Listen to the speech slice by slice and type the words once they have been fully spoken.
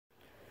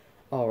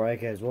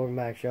Alright guys, welcome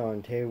back to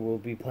Shawn. Today we'll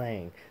be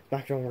playing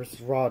SmackDown vs.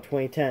 Raw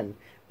 2010.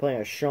 Playing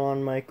as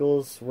Shawn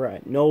Michaels. We're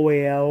at No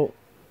Way Out.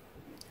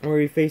 We're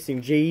be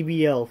facing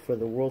JBL for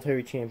the World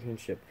Heavyweight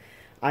Championship.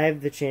 I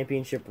have the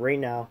championship right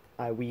now.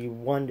 We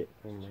won it.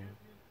 Oh man.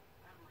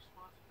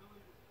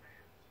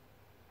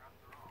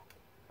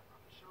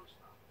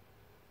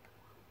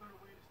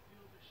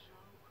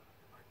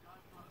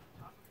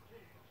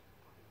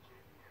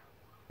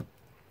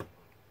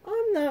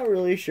 I'm not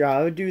really sure.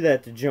 I would do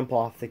that to jump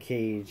off the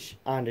cage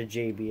onto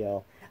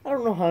JBL. I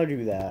don't know how to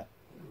do that.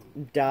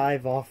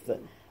 Dive off the...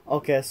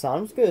 Okay, so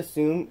I'm just going to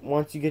assume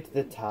once you get to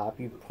the top,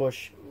 you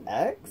push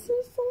X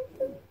or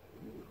something?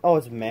 Oh,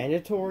 it's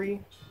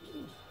mandatory?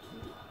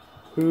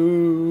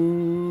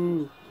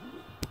 Ooh.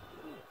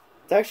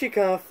 It's actually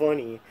kind of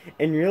funny.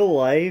 In real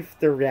life,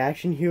 the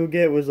reaction he'll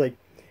get was like,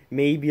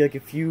 maybe like a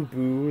few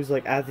boos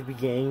like at the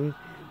beginning,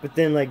 but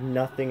then like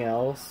nothing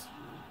else.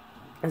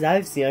 As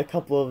I've seen a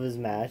couple of his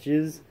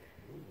matches,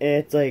 and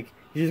it's like,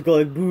 you just go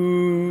like,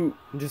 boo,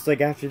 and just like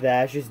after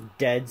that, it's just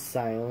dead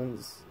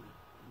silence.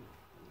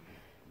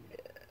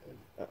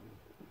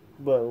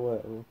 But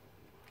what?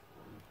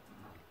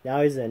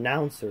 Now he's an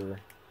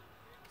announcer.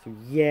 So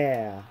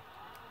yeah.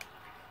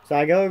 So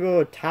I gotta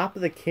go top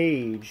of the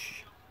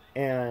cage,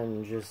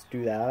 and just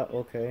do that,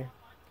 okay.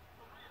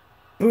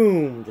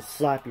 Boom, just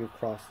slap you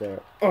across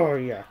there. Oh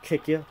yeah,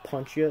 kick you,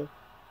 punch you.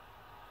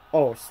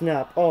 Oh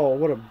snap, oh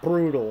what a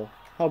brutal.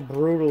 How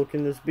brutal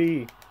can this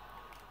be?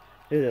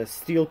 It's a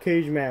steel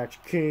cage match,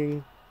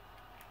 king.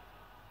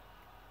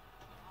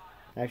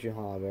 Actually,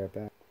 hold on, right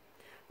back.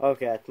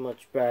 Okay, that's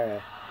much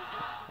better.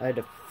 I had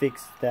to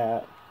fix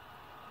that.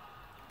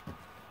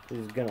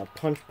 He's gonna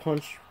punch,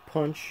 punch,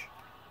 punch.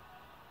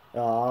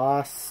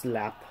 Ah,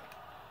 slap.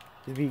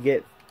 If you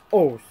get,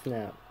 oh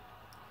snap.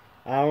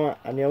 I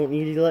don't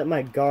need to let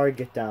my guard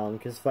get down,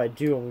 because if I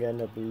do, I'm gonna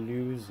end up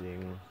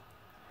losing.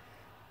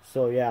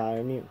 So yeah,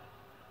 I need.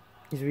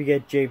 As we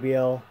get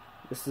JBL,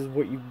 this is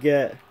what you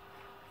get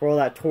for all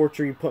that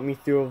torture you put me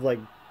through of like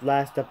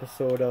last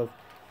episode of.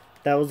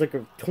 That was like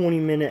a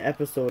 20-minute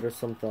episode or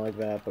something like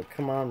that. But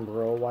come on,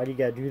 bro, why do you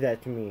gotta do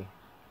that to me?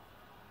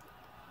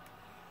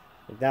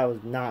 Like, that was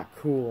not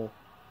cool.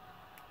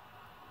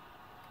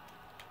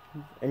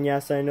 And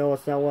yes, I know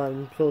it's not what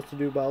I'm supposed to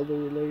do, but I'll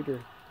do it later.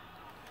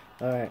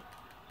 Alright.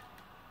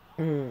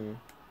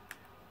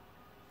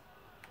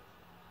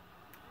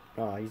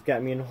 Oh, he's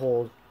got me in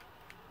hold.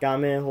 Got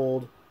me in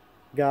hold.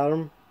 Got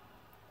him.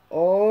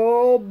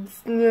 Oh,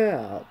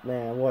 snap.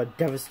 Man, what a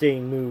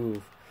devastating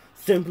move.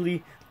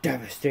 Simply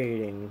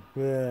devastating.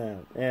 Yeah.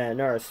 And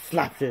another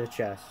slap to the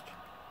chest.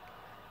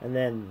 And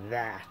then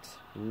that.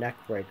 Neck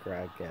breaker,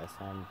 I guess.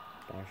 I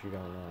actually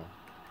don't know.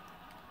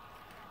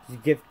 You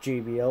gift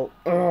JBL.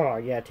 Oh,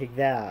 yeah, take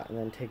that. And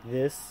then take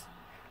this.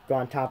 Go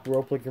on top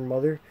rope like your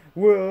mother.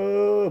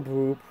 Whoa,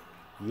 boop.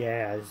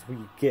 Yeah, this is what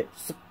you get.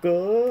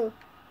 Sucker.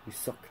 You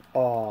suck.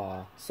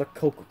 Aw. Suck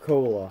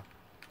Coca-Cola.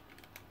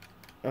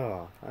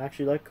 Oh, I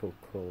actually like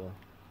Coca-Cola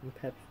and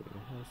Pepsi.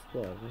 That's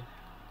lovely.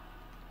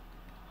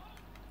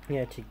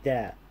 Yeah, take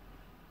that.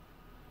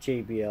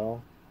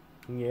 JBL.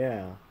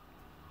 Yeah.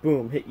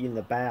 Boom, hit you in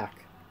the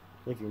back.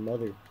 Like your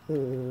mother.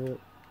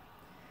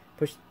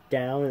 Push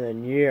down and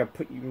then yeah,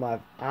 put you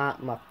my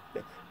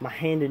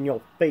hand in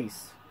your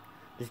face.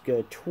 Just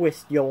gonna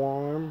twist your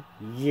arm.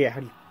 Yeah,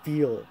 how do you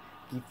feel it?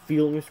 Can you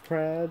feel it, Miss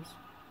Krabs?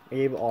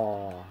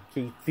 Aw.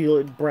 Can you feel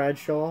it,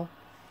 Bradshaw?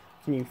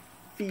 Can you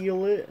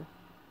feel it?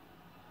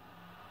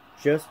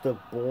 Just a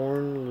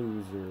born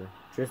loser.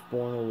 Just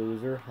born a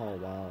loser? Oh,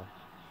 wow.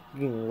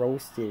 You're getting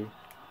roasted,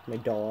 my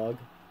dog.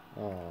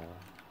 Oh.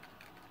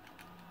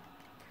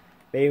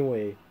 But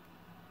anyway,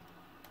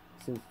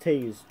 since today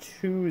is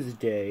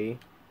Tuesday,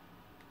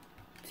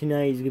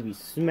 tonight is going to be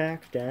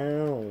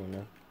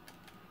SmackDown.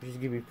 Which is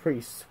going to be pretty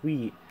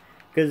sweet.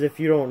 Because if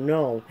you don't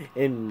know,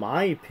 in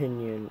my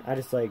opinion, I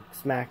just like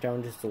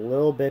SmackDown just a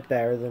little bit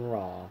better than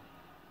Raw.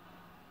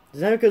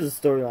 It's not because of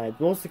storylines,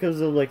 mostly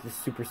because of like the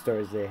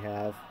superstars they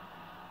have.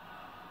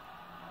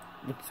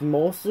 It's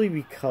mostly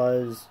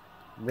because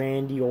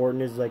Randy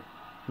Orton is like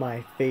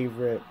my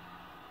favorite,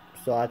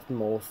 so that's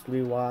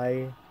mostly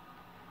why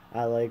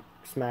I like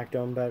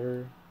SmackDown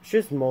better. It's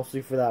just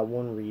mostly for that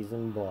one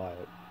reason,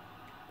 but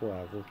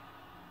whatever.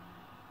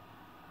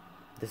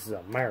 This is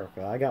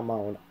America. I got my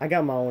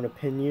own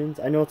opinions.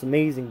 I know it's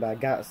amazing, but I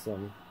got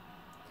some.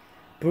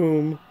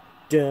 Boom,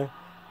 da,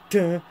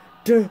 da,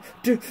 da,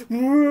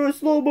 da,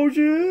 slow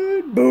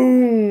motion.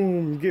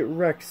 Boom, get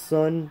wrecked,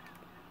 son.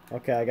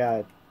 Okay, I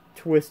got.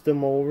 Twist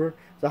them over.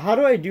 So how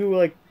do I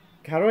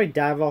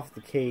dive off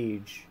the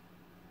cage?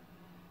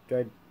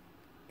 Do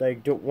I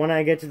when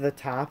I get to the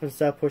top,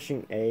 instead of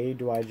pushing A,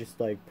 do I just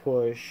like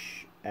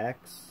push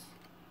X?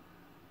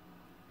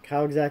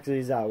 How exactly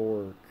does that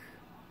work?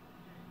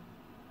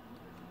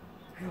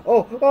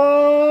 Oh,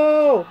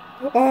 oh,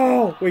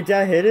 oh, wait, did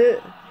I hit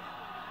it?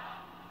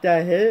 Did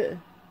I hit it?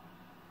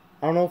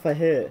 I don't know if I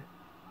hit.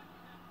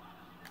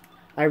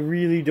 I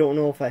really don't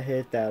know if I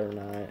hit that or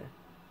not.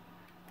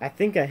 I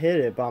think I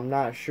hit it, but I'm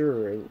not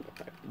sure.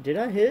 Did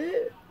I hit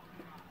it?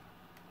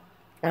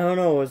 I don't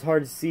know, it was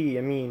hard to see.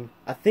 I mean,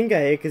 I think I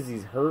hit because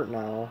he's hurt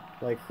now.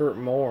 Like, hurt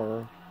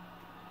more.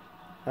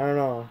 I don't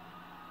know.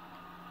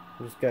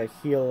 Just gotta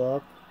heal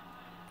up.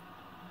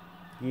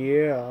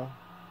 Yeah.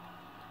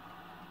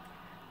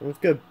 I'm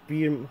just gonna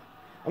beat him.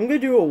 I'm gonna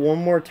do it one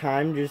more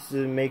time just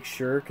to make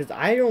sure. Because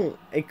I don't...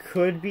 It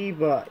could be,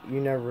 but you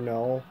never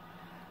know.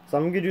 So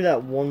I'm gonna do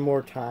that one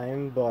more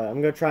time. But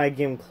I'm gonna try to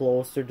get him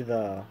closer to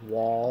the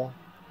wall.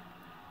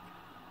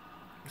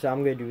 So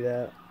I'm gonna do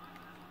that.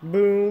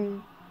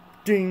 Boom.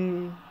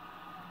 Ding.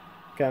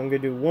 Okay, I'm gonna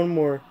do one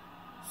more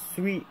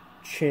sweet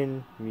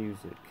chin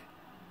music.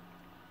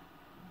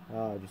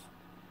 Just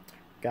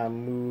gotta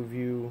move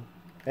you.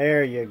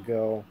 There you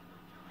go.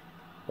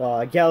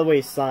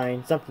 Galloway's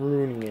sign. Stop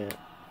ruining it.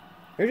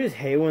 I just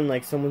hate when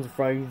like someone's in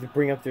front of you to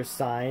bring up their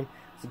sign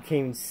so you can't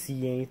even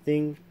see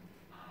anything.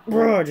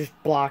 Bro, just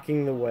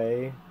blocking the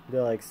way.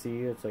 They're like,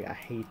 see, it's like I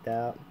hate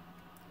that.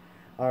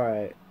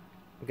 Alright.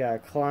 We gotta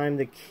climb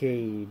the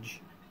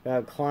cage.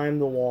 Gotta climb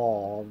the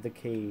wall of the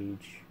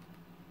cage.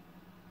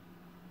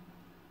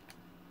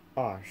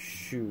 Oh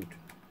shoot.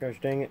 Gosh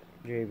dang it,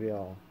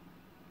 JBL.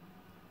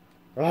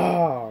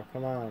 Oh,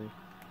 come on.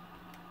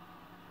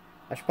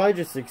 I should probably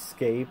just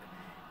escape.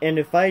 And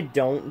if I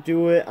don't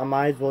do it, I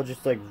might as well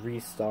just like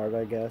restart,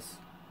 I guess.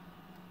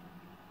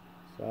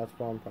 So that's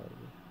what I'm probably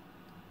doing.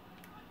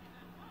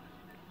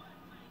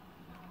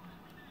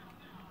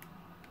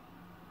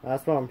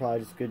 That's what I'm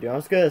probably just gonna do. I'm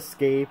just gonna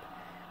escape.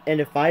 And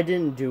if I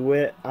didn't do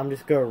it, I'm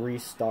just gonna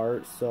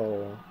restart,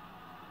 so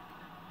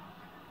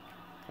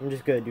I'm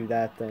just gonna do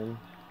that then.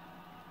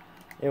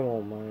 It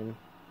won't mind.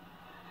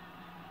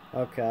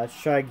 Okay, let's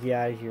try to get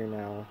out of here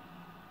now.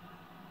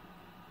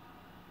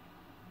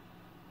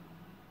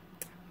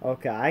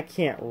 Okay, I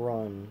can't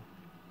run.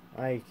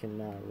 I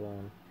cannot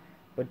run.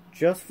 But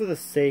just for the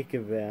sake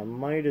of it, I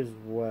might as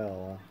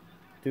well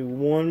do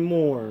one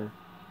more.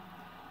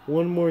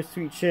 One more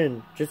sweet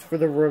chin, just for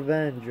the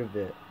revenge of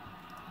it.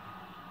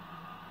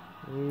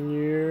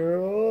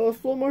 Yeah,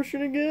 slow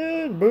motion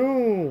again.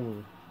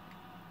 Boom.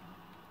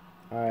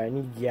 Alright, I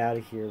need to get out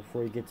of here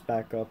before he gets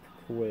back up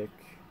quick.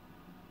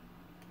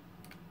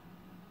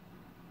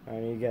 I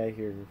need to get out of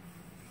here.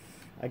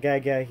 I gotta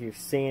get out of here.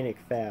 Saying it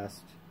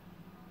fast.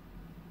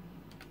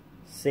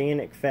 Saying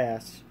it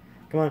fast.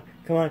 Come on,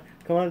 come on,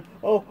 come on.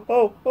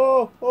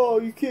 Oh,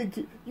 you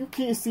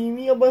can't see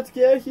me. I'm about to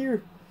get out of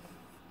here.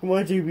 Come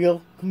on,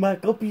 JBL. Come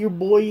back up here,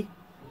 boy.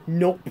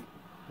 Nope.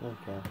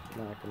 Okay,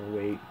 I'm not gonna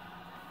wait.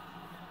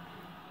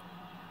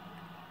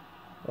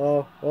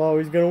 Oh,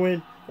 he's gonna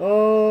win.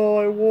 Oh,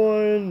 I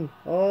won.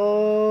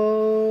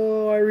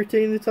 Oh, I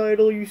retained the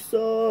title. You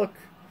suck.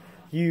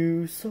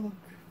 You suck.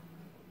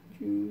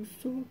 You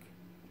suck.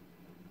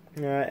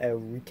 Alright, I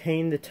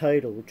retained the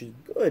title, which is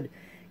good.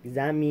 Because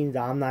that means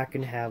I'm not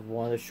going to have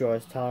one of the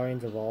shortest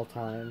timelines of all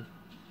time.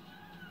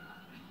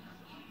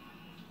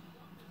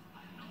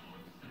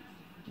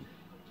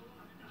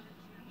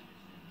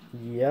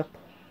 Yep.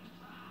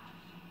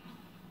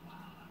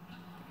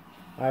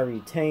 I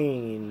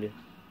retained.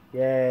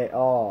 Yay.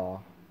 Aw.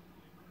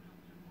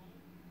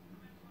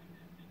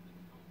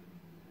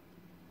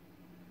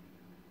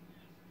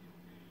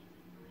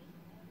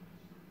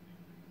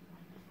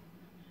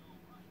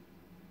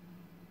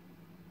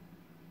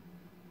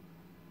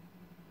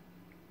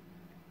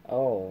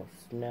 Oh,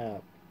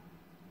 snap.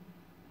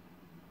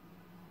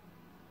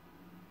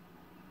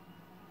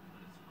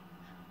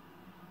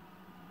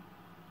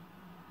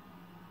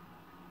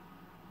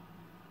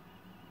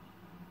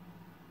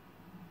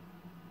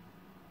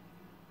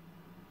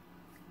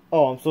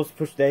 Oh, I'm supposed to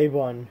push the A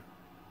button.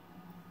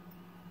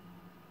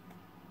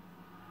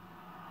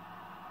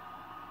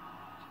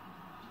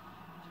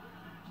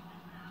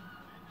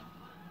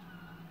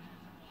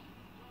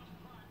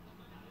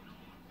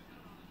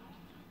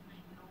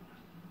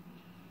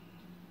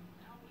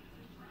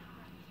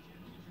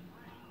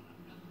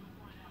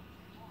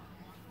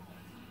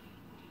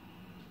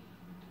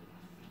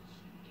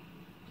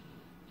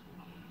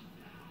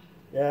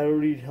 Yeah, I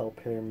don't need help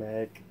here,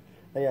 Mac.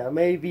 Yeah,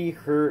 maybe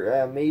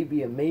hurt,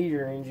 maybe a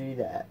major injury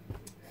that,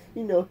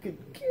 could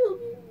kill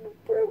me.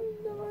 Probably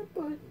not,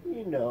 but,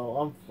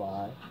 I'm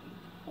fine.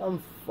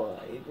 I'm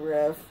fine,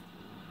 ref.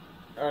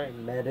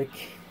 I'm medic.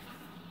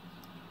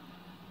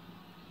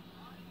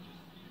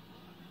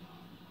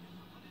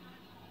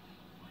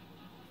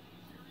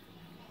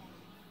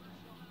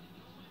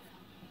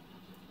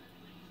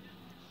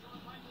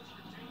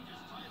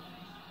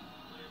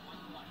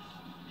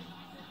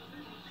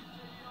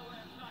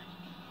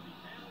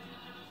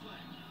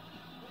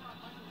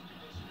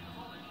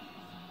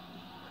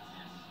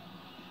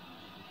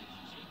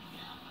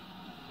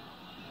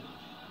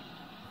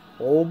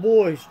 Oh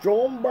boy,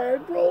 strong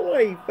bad roll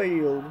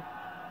Mayfield.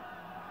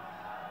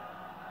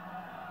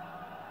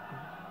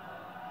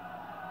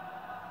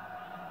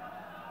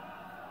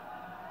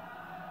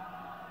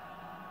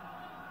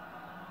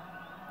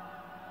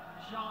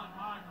 Shawn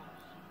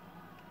Michaels.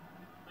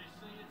 They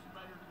say it's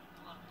better to be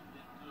lucky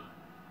than good.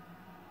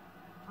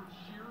 For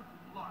sheer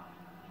luck,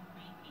 you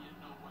beat me in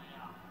No Way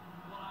Out.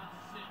 Well, I'm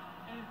sick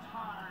and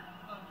tired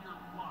of your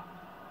luck.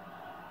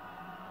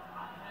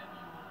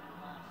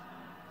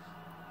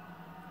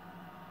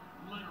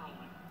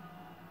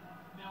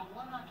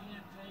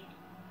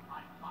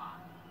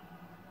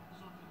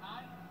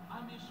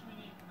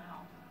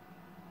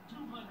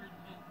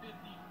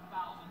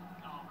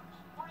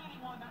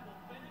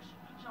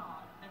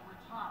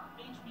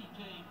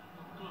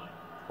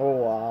 Oh,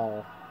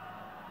 wow.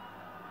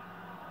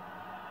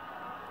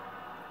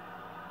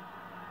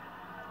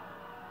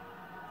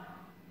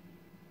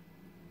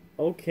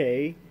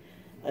 Okay.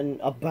 And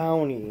a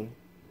bounty.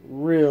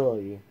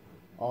 Really?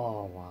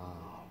 Oh,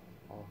 wow.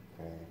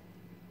 Okay.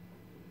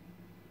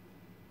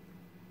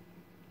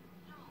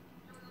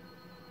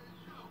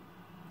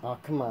 Oh,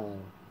 come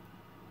on.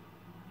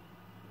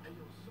 Hey,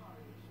 yo,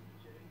 sorry,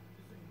 HBJ.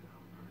 This ain't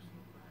nothing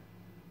personal, man.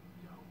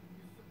 Yo,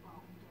 it's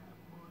about that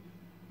money,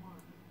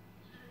 money.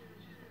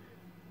 Yeah,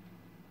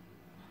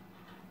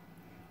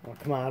 Oh,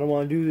 come on. I don't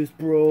want to do this,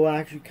 bro. I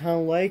actually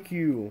kind of like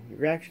you.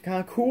 You're actually kind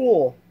of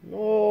cool.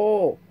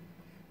 No.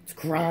 It's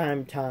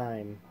crime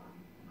time.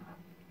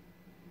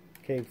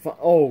 Okay,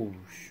 oh,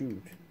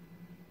 shoot.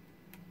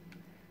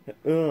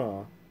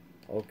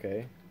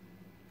 Okay.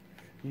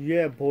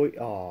 Yeah, boy.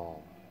 Oh.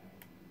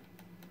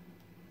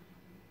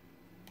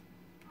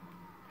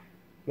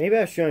 Maybe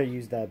I shouldn't have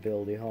used that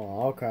ability. Hold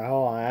on. Okay,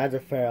 hold on. I had to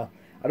fail.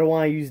 I don't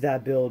want to use that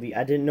ability.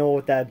 I didn't know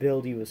what that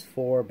ability was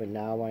for, but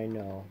now I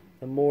know.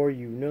 The more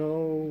you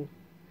know.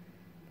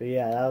 But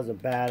yeah, that was a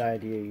bad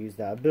idea to use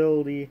that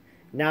ability.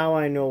 Now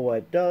I know what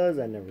it does.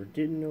 I never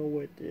did know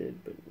what it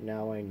did, but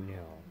now I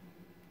know.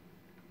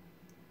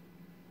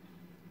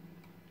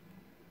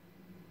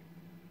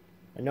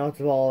 I know it's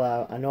all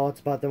out. I know it's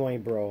about the money,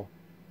 bro.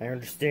 I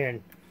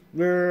understand.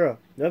 No,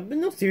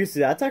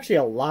 seriously, that's actually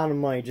a lot of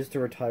money just to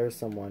retire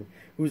someone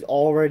who's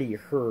already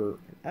hurt.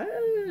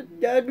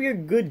 That'd be a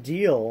good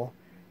deal.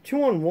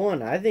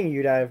 2-on-1, I think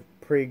you'd have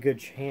a pretty good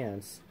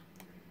chance.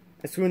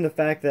 Including the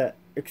fact that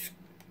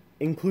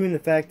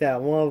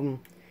one of them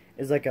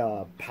is like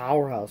a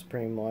powerhouse,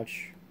 pretty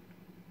much.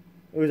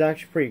 It was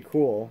actually pretty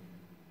cool.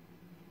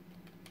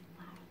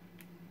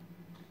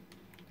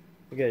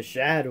 Because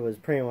Shad was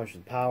pretty much the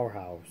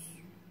powerhouse.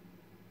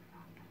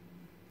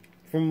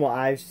 From what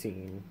I've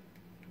seen.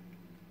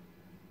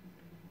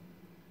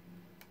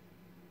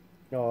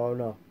 No,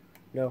 no.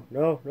 No,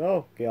 no,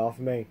 no. Get off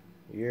of me.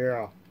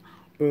 Yeah.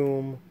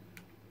 Boom.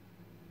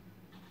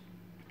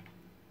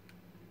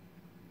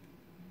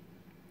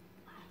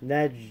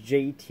 That's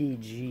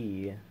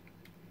JTG.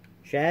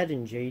 Shad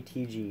and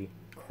JTG.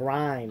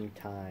 Crime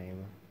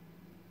time.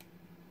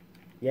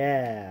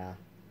 Yeah.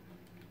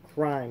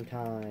 Crime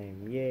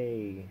time.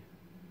 Yay.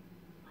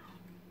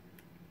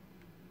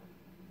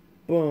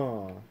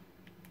 Boom.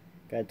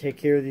 Gotta take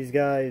care of these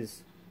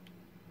guys.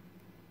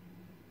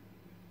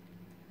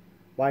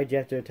 Why'd you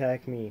have to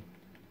attack me?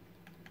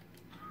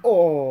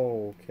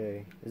 Oh,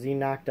 okay. Is he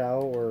knocked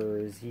out or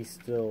is he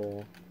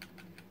still...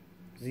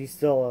 Is he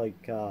still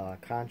like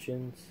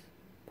conscious?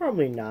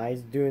 Probably not.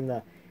 He's doing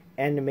the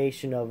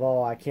animation of,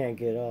 oh, I can't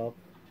get up.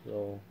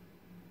 So,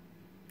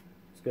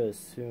 let's go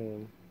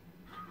assume.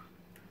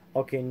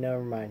 Okay,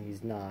 never mind.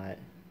 He's not.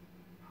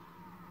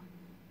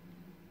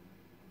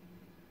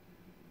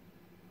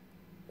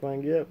 Come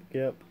on, get up,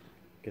 get up.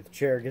 Get the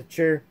chair, get the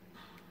chair.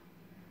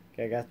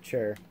 Okay, I got the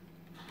chair.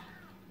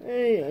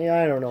 Hey,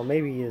 I don't know.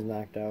 Maybe he is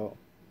knocked out.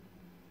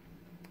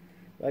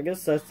 I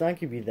guess that's not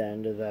gonna be the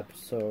end of the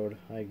episode,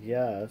 I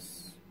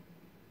guess.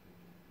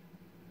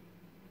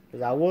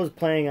 Because I was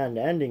planning on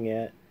ending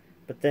it,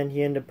 but then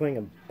he ended up putting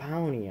a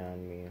bounty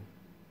on me.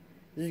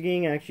 This is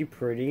getting actually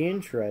pretty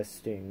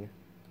interesting.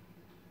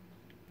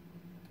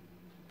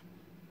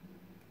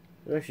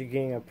 It's actually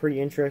getting a pretty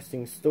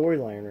interesting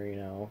storyline right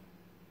now.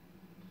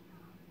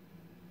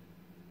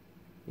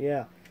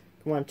 Yeah.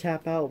 Come on,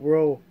 tap out,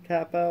 bro.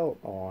 Tap out.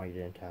 Oh, he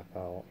didn't tap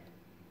out.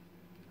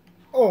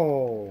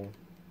 Oh.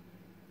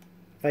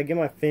 If I get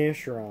my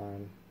finisher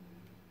on.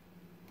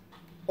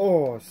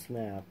 Oh,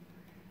 snap.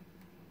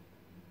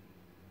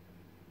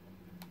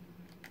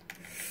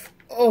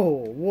 Oh,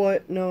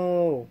 what?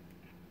 No.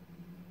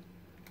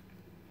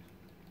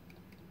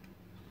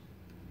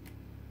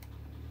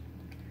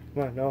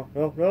 Come on, no,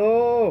 no,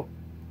 no!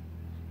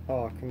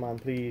 Oh, come on,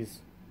 please.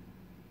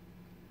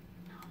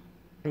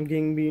 I'm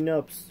getting beaten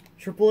up.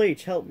 Triple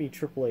H, help me,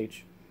 Triple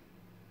H.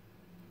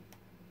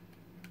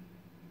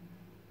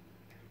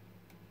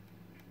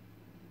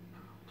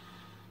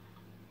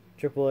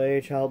 Triple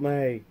H, help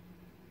me.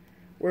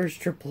 Where's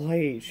Triple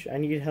H? I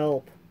need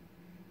help.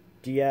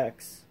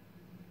 DX.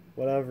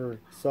 Whatever.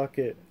 Suck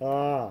it.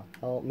 Ah,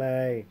 help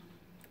me.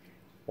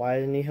 Why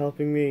isn't he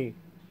helping me?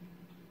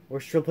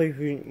 Where's Triple H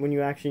when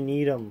you actually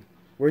need him?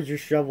 Where's your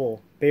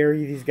shovel?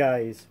 Bury these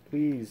guys,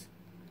 please.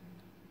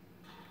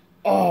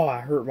 Oh,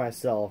 I hurt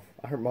myself.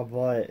 I hurt my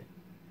butt.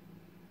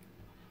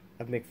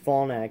 I've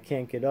McFallen and I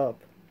can't get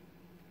up.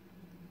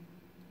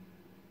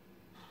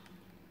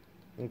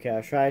 Okay,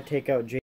 I'll try to take out